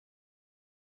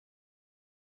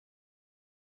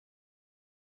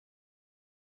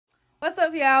What's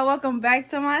up, y'all? Welcome back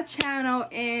to my channel.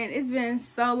 And it's been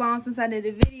so long since I did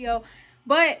a video,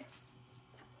 but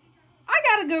I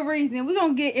got a good reason. We're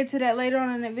gonna get into that later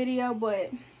on in the video.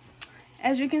 But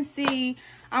as you can see,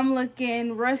 I'm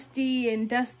looking rusty and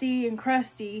dusty and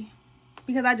crusty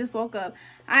because I just woke up.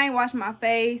 I ain't washed my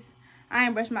face, I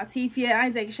ain't brushed my teeth yet, I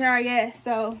ain't taken a shower yet.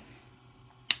 So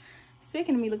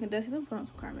speaking of me looking dusty, let me put on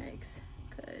some Carmex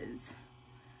because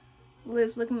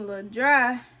lips looking a little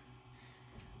dry.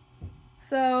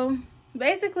 So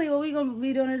basically what we gonna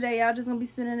be doing today, y'all just gonna be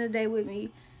spending the day with me.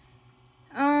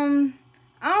 I don't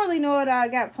really know what I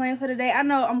got planned for today. I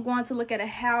know I'm going to look at a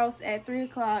house at 3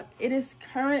 o'clock. It is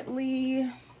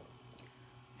currently,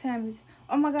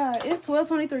 oh my god, it's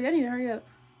 12:23. I need to hurry up.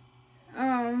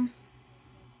 I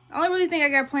only really think I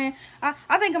got planned, I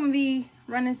think I'm gonna be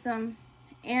running some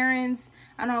errands.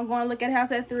 I know I'm going to look at a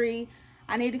house at 3.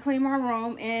 I need to clean my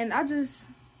room, and I just,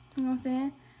 you know what I'm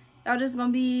saying, y'all just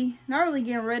gonna be not really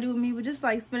getting ready with me, but just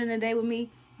like spending the day with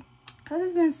me, because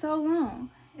it's been so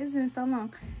long. It's been so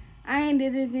long. I ain't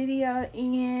did a video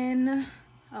in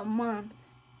a month.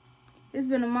 It's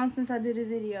been a month since I did a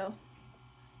video.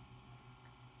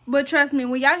 But trust me,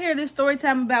 when y'all hear this story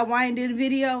time about why I ain't did a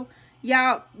video,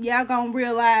 y'all gonna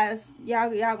realize, y'all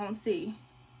gonna see.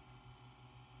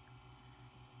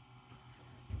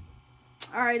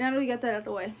 Alright, now that we got that out of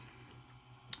the way.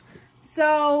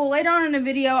 So later on in the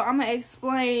video, I'm gonna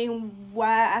explain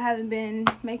why I haven't been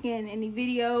making any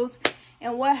videos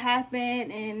and what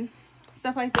happened and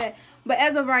stuff like that. But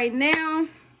as of right now,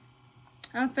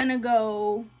 I'm finna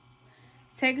go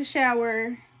take a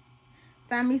shower,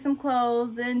 find me some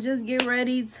clothes, and just get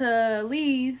ready to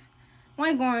leave. We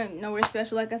ain't going nowhere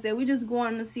special, like I said. We just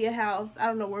going to see a house. I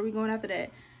don't know where we going after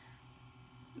that,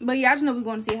 but yeah, I just know we're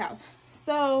going to see a house.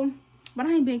 So, but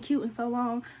I ain't been cute in so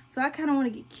long, so I kind of want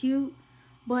to get cute,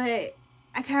 but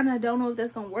I kind of don't know if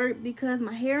that's gonna work because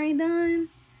my hair ain't done.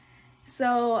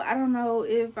 So I don't know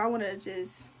if I want to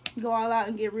just go all out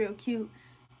and get real cute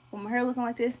with my hair looking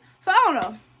like this. So I don't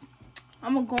know.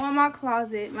 I'm gonna go in my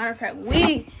closet. Matter of fact,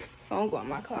 we gonna go in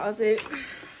my closet.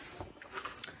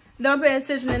 Don't pay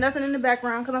attention to nothing in the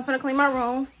background because I'm finna clean my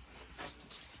room.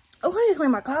 Oh, I need to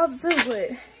clean my closet too, but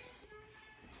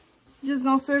just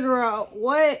gonna figure out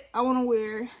what I want to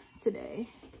wear today.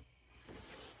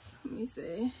 Let me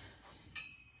see.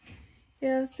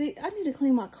 Yeah, see, I need to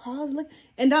clean my closet. Look,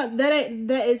 and that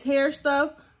is hair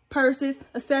stuff, purses,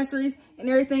 accessories, and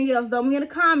everything else. Don't be in the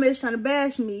comments trying to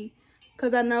bash me,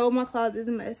 because I know my closet is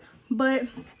a mess. But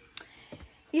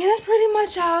yeah, that's pretty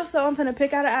much all. So I'm gonna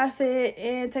pick out an outfit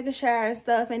and take a shower and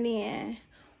stuff, and then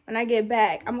when I get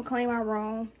back, I'm gonna clean my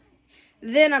room.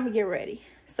 Then I'm gonna get ready.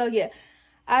 So yeah,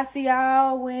 I'll see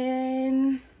y'all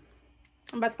when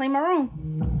I'm about to clean my room.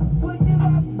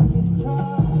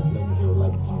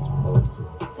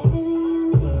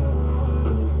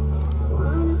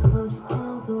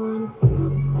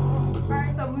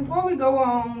 Alright, so before we go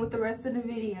on with the rest of the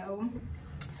video,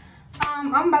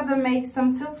 I'm about to make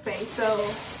some toothpaste.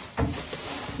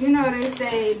 So, you know they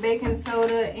say baking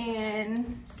soda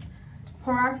and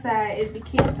peroxide is the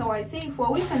key to white teeth.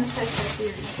 Well, we finna test that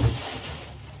theory.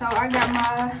 So I got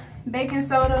my baking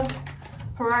soda,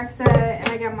 peroxide, and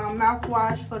I got my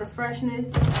mouthwash for the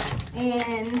freshness.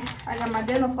 And I got my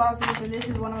dental flossers, and this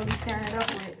is what I'm gonna be stirring it up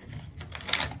with.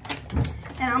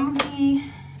 And I'm gonna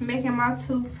be making my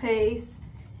toothpaste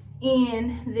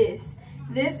in this.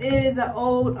 This is an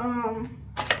old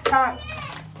top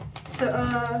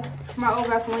to my old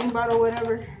gasoline bottle,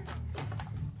 whatever.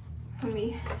 Let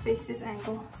me face this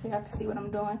angle so y'all can see what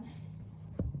I'm doing.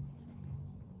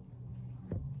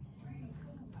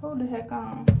 Hold the heck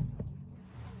on.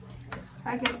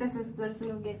 I guess that's as good as we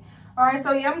can get. Alright,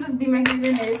 so yeah, I'm just be making it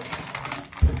in this.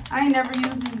 I ain't never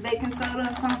used this baking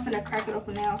soda, so I'm finna crack it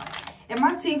open now. And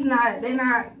my teeth they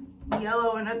not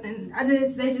yellow or nothing.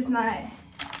 They just not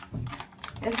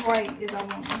as white as I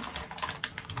want them.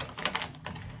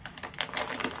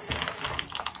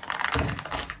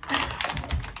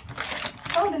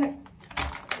 Hold the heck.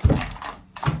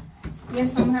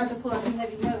 Guess I'm gonna have to pull out some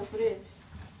heavy metal for this.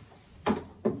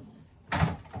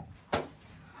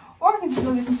 Or I can just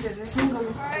go get some scissors.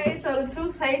 Alright, so the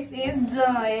toothpaste is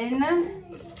done.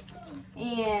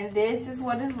 And this is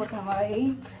what it's looking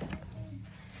like.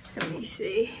 Let me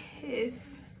see if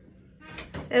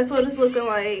that's what it's looking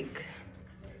like.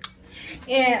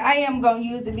 And I am gonna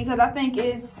use it because I think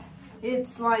it's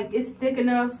thick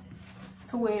enough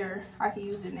to where I can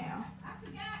use it now.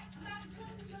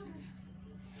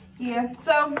 Yeah,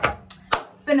 so I'm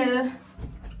finna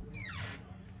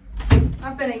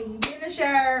get in the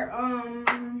shower.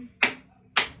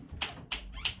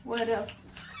 What else?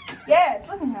 Yes,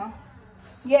 look at him.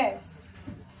 Yes.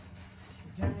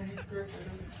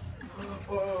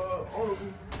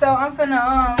 So I'm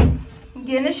finna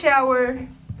get in the shower.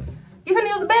 You finna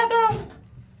use the bathroom?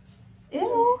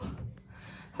 Ew.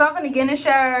 So I'm finna get in the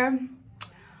shower.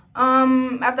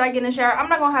 After I get in the shower, I'm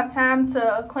not gonna have time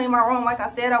to clean my room like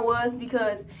I said I was,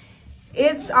 because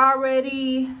it's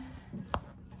already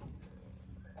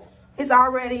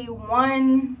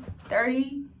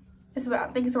 1:30. It's about,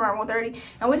 I think it's around 1:30,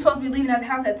 and we're supposed to be leaving at the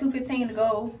house at 2:15 to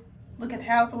go look at the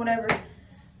house or whatever.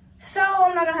 So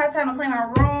I'm not gonna have time to clean my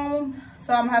room,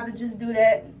 so I'm gonna have to just do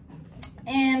that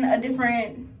in a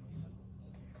different,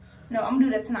 no, I'm gonna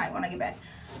do that tonight when I get back.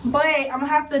 But I'm gonna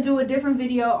have to do a different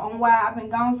video on why I've been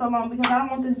gone so long, because I don't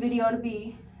want this video to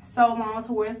be so long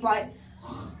to where it's like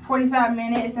 45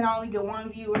 minutes and I only get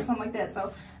one view or something like that.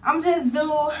 So I'm just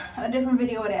do a different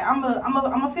video of that. I'm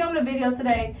gonna film the video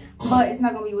today, but it's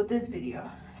not gonna be with this video.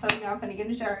 So yeah, I'm finna get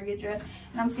in the shower, get dressed,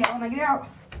 and I'm gonna see y'all when I get out.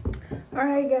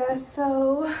 Alright guys,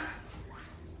 so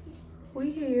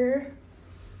we here,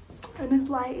 and this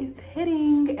light is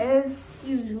hitting as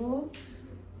usual,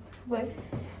 but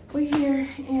we here,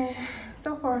 and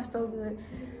so far so good.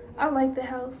 I like the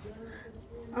house.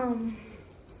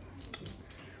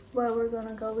 But we're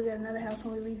gonna go, we got another house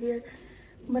when we leave here,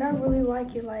 but I really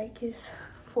like it. Like, it's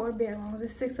 4 bedrooms,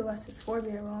 it's 6 of us, it's 4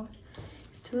 bedrooms,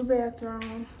 it's 2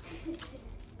 bathrooms.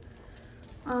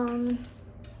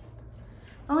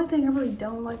 The only thing I really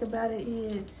don't like about it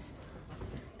is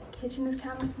the kitchen is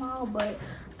kind of small, but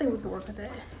I think we can work with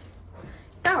that.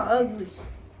 Y'all ugly,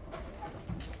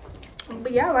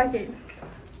 but yeah, I like it.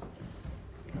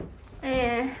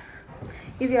 And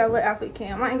give y'all a little outfit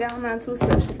cam. I ain't got on nothing too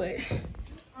special, but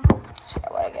check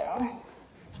out what I got on.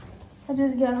 I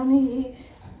just got on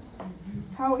these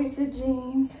high-waisted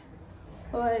jeans,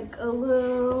 like a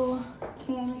little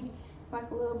cami,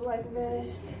 like a little black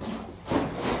vest,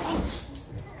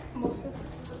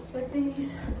 with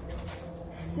these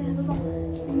sandals on,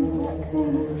 these black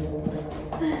sandals.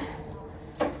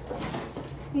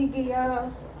 He get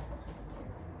y'all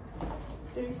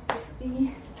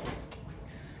 360.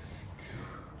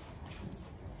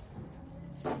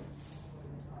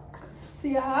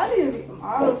 See, I need to be a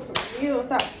model for real.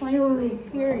 Stop playing with me,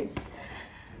 period.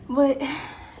 But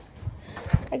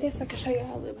I guess I can show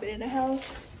y'all a little bit in the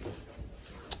house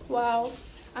while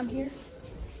I'm here.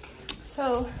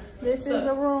 So this is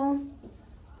a room.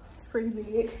 It's pretty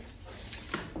big.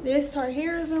 This right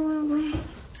here is a room.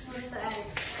 Where's the attic?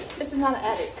 This is not an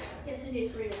attic. Yes, it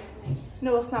is for your information.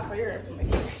 No, it's not for your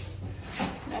information.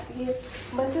 Not for you.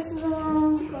 But this is a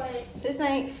room. This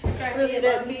ain't really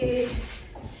that big.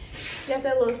 Got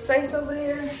that little space over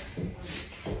there.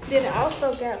 Then I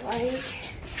also got like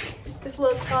this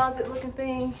little closet looking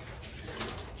thing.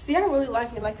 See, I really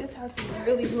like it. Like, this house is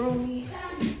really roomy.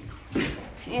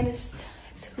 And it's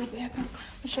 2 bathrooms.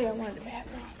 I'll show y'all one of the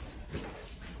bathrooms.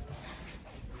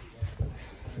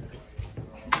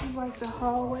 This is like the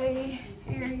hallway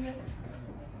area.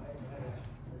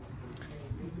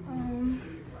 And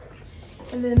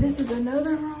then this is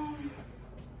another room.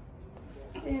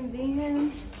 And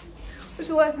then, what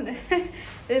you laughing at? And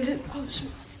this, oh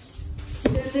shoot.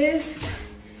 Then this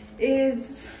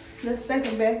is the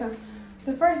second bathroom.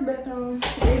 The first bathroom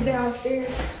is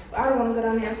downstairs. I don't want to go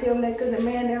down there and film that because the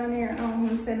man down there, I don't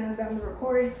want to say nothing about the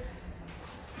recording.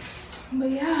 But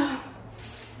yeah.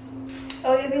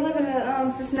 Oh, if you live in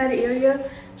the Cincinnati area,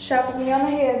 shop with me on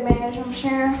the headband, I'm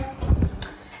sharing.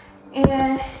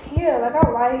 And yeah, like I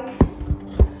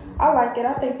like it.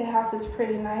 I think the house is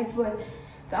pretty nice, but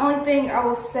the only thing I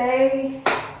will say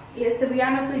is, to be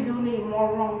honest, we do need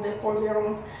more room than 4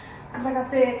 bedrooms. Cause like I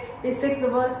said, it's 6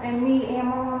 of us, and me and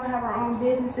my mama have our own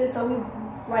businesses, so we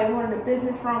like wanted a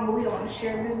business room, but we don't want to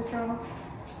share a business room.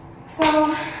 So,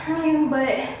 I mean, but,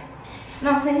 you know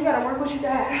what I'm saying, you gotta work what you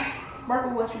got, work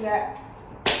with what you got.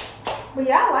 But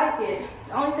yeah, I like it.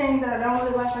 The only thing that I don't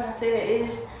really like I said,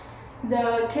 is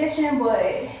the kitchen,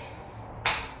 but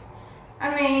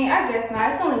I mean, I guess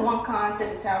not. It's only one con to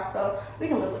this house, so we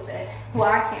can live with that. Well,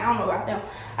 I can't. I don't know about them.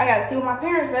 I gotta see what my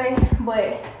parents say,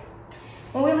 but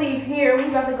when we leave here, we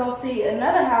got to go see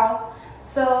another house.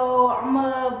 So I'm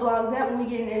gonna vlog that when we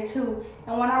get in there too.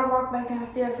 And when I walk back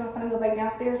downstairs, so I'm gonna go back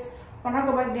downstairs. When I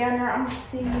go back down there, I'm gonna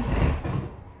see.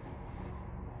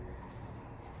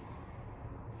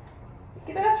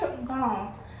 Get that shit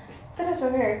gone. Get that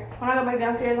shit here. When I go back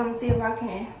downstairs, I'm gonna see if I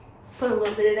can put a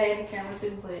little bit of that in the camera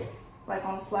too, but like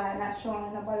on the slide, not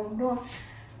showing nobody what I'm doing.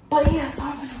 But yeah, so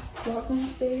I'm gonna walk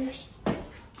downstairs.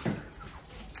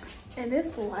 And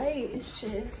this light is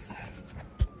just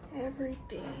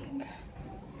everything.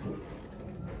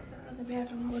 The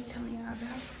bathroom I was telling y'all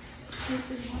about. This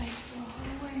is like the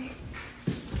hallway.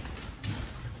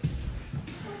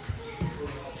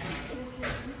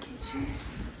 kitchen.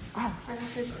 Oh. Like I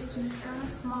said, the kitchen is kind of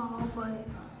small, but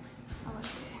I like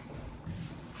it.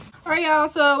 All right, y'all.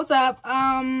 So what's up?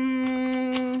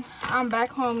 I'm back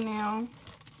home now,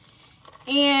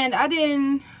 and I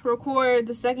didn't record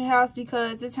the second house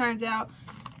because it turns out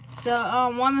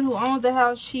the woman who owns the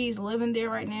house, she's living there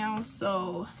right now,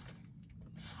 so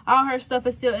all her stuff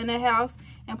is still in the house,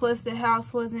 and plus the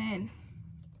house wasn't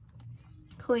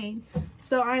clean,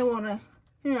 so I didn't want to,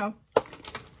 you know,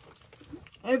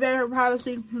 invade her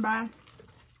privacy by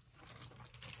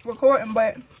recording,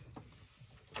 but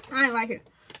I didn't like it.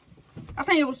 I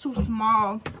think it was too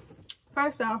small.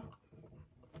 First off,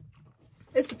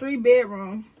 it's a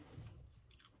 3-bedroom,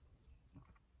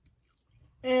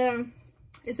 and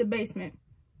it's a basement,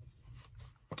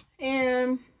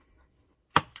 and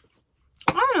I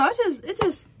don't know, I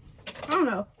don't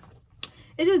know,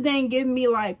 it just didn't give me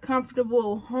like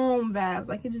comfortable home vibes.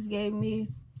 Like, it just gave me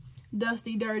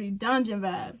dusty, dirty dungeon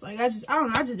vibes. Like, I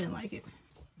don't know, I just didn't like it.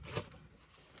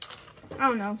 I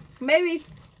don't know, maybe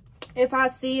if I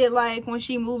see it like when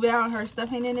she moved out and her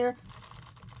stuff ain't in there,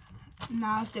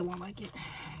 nah, I still won't like it.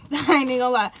 I ain't even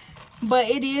gonna lie. But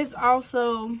it is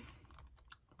also,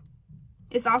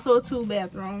 it's also a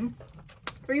 2-bedroom,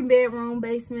 3-bedroom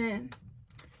basement.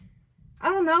 I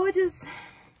don't know, it just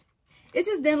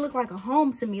didn't look like a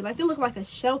home to me. Like, it looked like a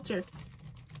shelter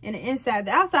in the inside.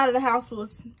 The outside of the house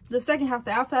was, the second house,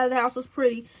 the outside of the house was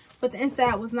pretty, but the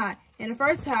inside was not. In the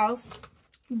first house,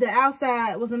 the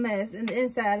outside was a mess, and the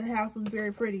inside of the house was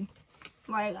very pretty.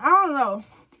 Like, I don't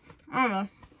know.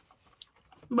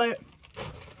 But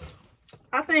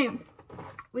I think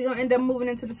we're going to end up moving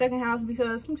into the second house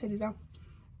because, let me take these out.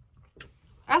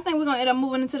 I think we're going to end up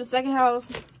moving into the second house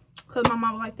because my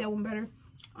mom liked that one better.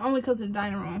 Only because of the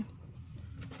dining room.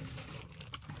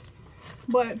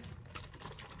 But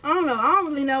I don't know. I don't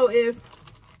really know if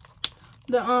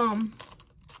the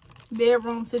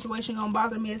bedroom situation gonna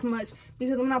bother me as much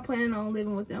because I'm not planning on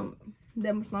living with them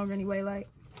that much longer anyway. Like,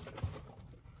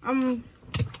 I'm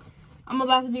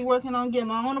about to be working on getting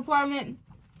my own apartment,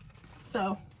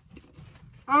 so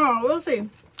I don't know, we'll see.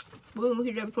 We're gonna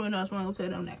keep that between us. We're not gonna tell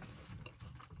them that,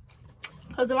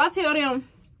 because if I tell them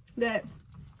that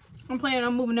I'm planning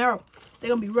on moving out, they're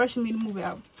gonna be rushing me to move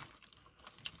out,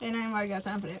 and I ain't really got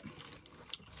time for that.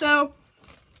 So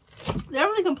that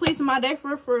really completes my day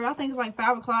for I think it's like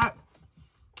 5 o'clock.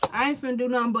 I ain't finna do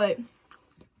nothing but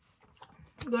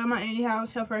go to my auntie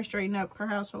house, help her straighten up her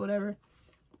house or whatever.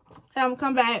 Have them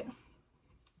come back,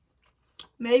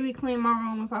 maybe clean my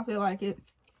room if I feel like it,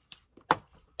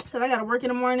 because I gotta work in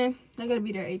the morning. I gotta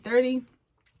be there at 8:30.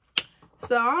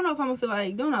 So I don't know if I'm gonna feel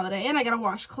like doing all of that. And I gotta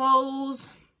wash clothes,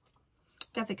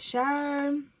 gotta take a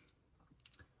shower,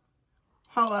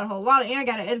 whole lot. And I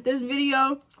gotta edit this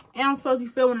video. And I'm supposed to be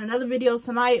filming another video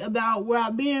tonight about where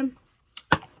I've been.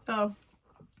 So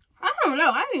I don't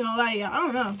know. I ain't gonna lie to y'all. I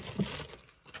don't know.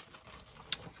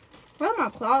 Where's my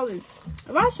closet?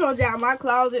 If I showed y'all my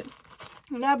closet,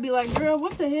 and I'd be like, girl,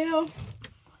 what the hell?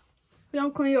 You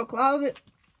don't clean your closet?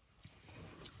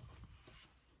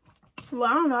 Well,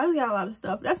 I don't know. I just got a lot of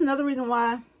stuff. That's another reason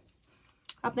why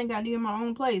I think I need my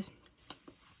own place.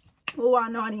 Well, I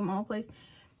know I need my own place.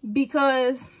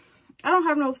 Because I don't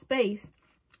have no space.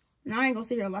 Now, I ain't gonna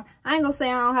sit here a lot. I ain't gonna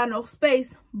say I don't have no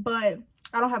space, but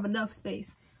I don't have enough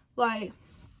space. Like,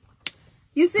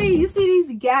 you see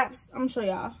these gaps? I'm gonna show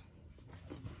y'all.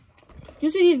 You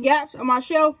see these gaps on my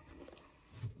shelf?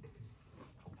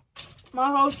 My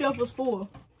whole shelf was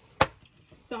full.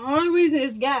 The only reason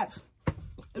it's gaps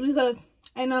is because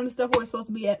ain't none of the stuff where it's supposed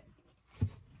to be at.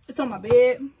 It's on my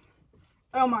bed,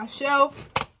 on my shelf,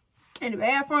 in the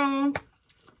bathroom.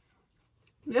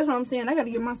 That's what I'm saying. I gotta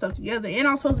get my stuff together. And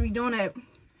I was supposed to be doing that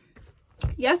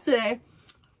yesterday,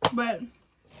 but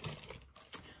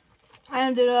I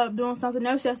ended up doing something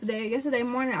else yesterday. Yesterday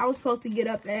morning, I was supposed to get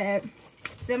up at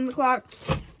 7 o'clock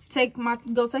to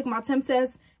go take my temp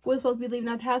test. We were supposed to be leaving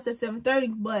out the house at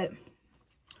 7:30, but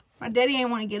my daddy ain't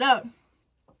want to get up.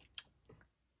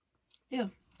 Yeah.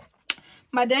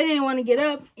 My daddy didn't want to get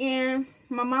up, and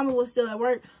my mama was still at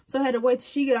work, so I had to wait till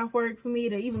she get off work for me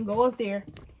to even go up there.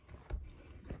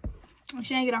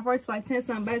 She ain't get off work till like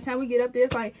 10-something. By the time we get up there,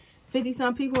 it's like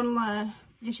 50-some people in the line,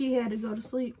 and she had to go to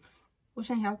sleep. Well,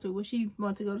 she ain't have to, but she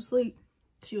wanted to go to sleep.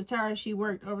 She was tired. She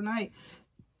worked overnight.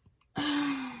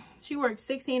 She worked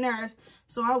 16 hours,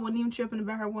 so I wasn't even tripping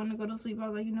about her wanting to go to sleep. I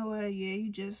was like, you know what? Yeah, you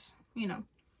just, you know.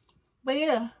 But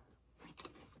yeah.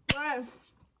 But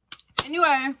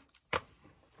anyway,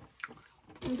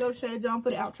 let me go shades on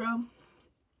for the outro.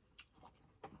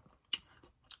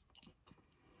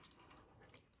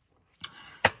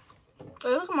 Hey,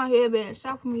 look at my headband.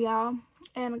 Shop with me, y'all.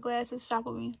 And the glasses. Shop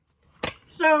with me.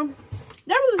 So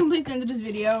that really completes the end of this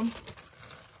video.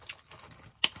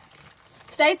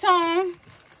 Stay tuned,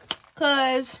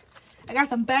 cause I got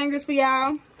some bangers for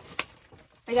y'all.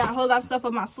 I got a whole lot of stuff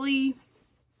up my sleeve.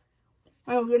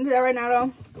 I don't get into that right now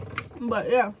though. But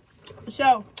yeah, for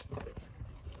sure.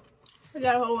 I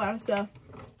got a whole lot of stuff.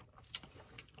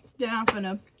 Yeah, I'm finna, you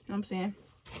know what I'm saying?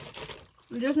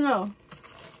 Just know,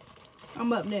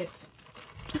 I'm up next.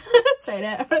 Say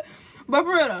that. But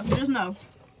for real though, just know.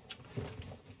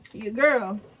 Your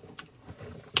girl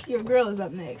is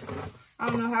up next. I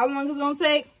don't know how long it's gonna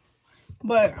take,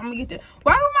 but I'm gonna get there.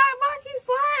 Why do my keep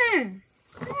sliding?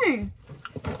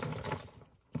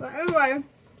 But anyway,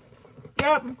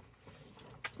 yep.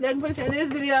 That completes the end of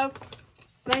this video.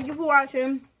 Thank you for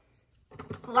watching.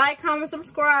 Like, comment,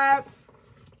 subscribe.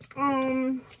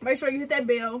 Make sure you hit that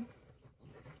bell.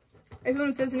 If you're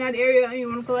in the Cincinnati area and you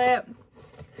want to collab,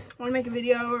 want to make a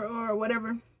video or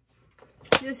whatever,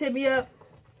 just hit me up.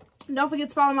 Don't forget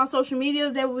to follow my social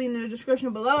medias. They will be in the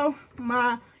description below.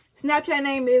 My Snapchat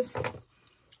name is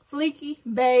Fleeky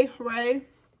Bay Ray.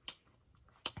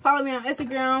 Follow me on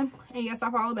Instagram. And yes, I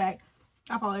follow back.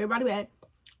 I follow everybody back.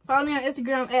 Follow me on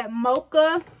Instagram at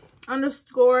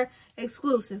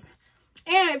mocha_exclusive.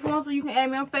 And if you want to, you can add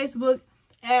me on Facebook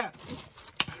at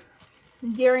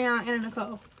Dar'Reyon and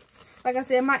Nicole. Like I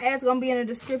said, my ads going to be in the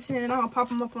description. And I'm going to pop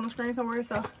them up on the screen somewhere.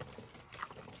 So,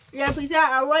 yeah, peace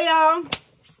out. I love y'all.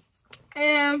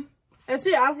 And that's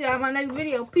it. I'll see y'all in my next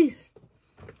video. Peace.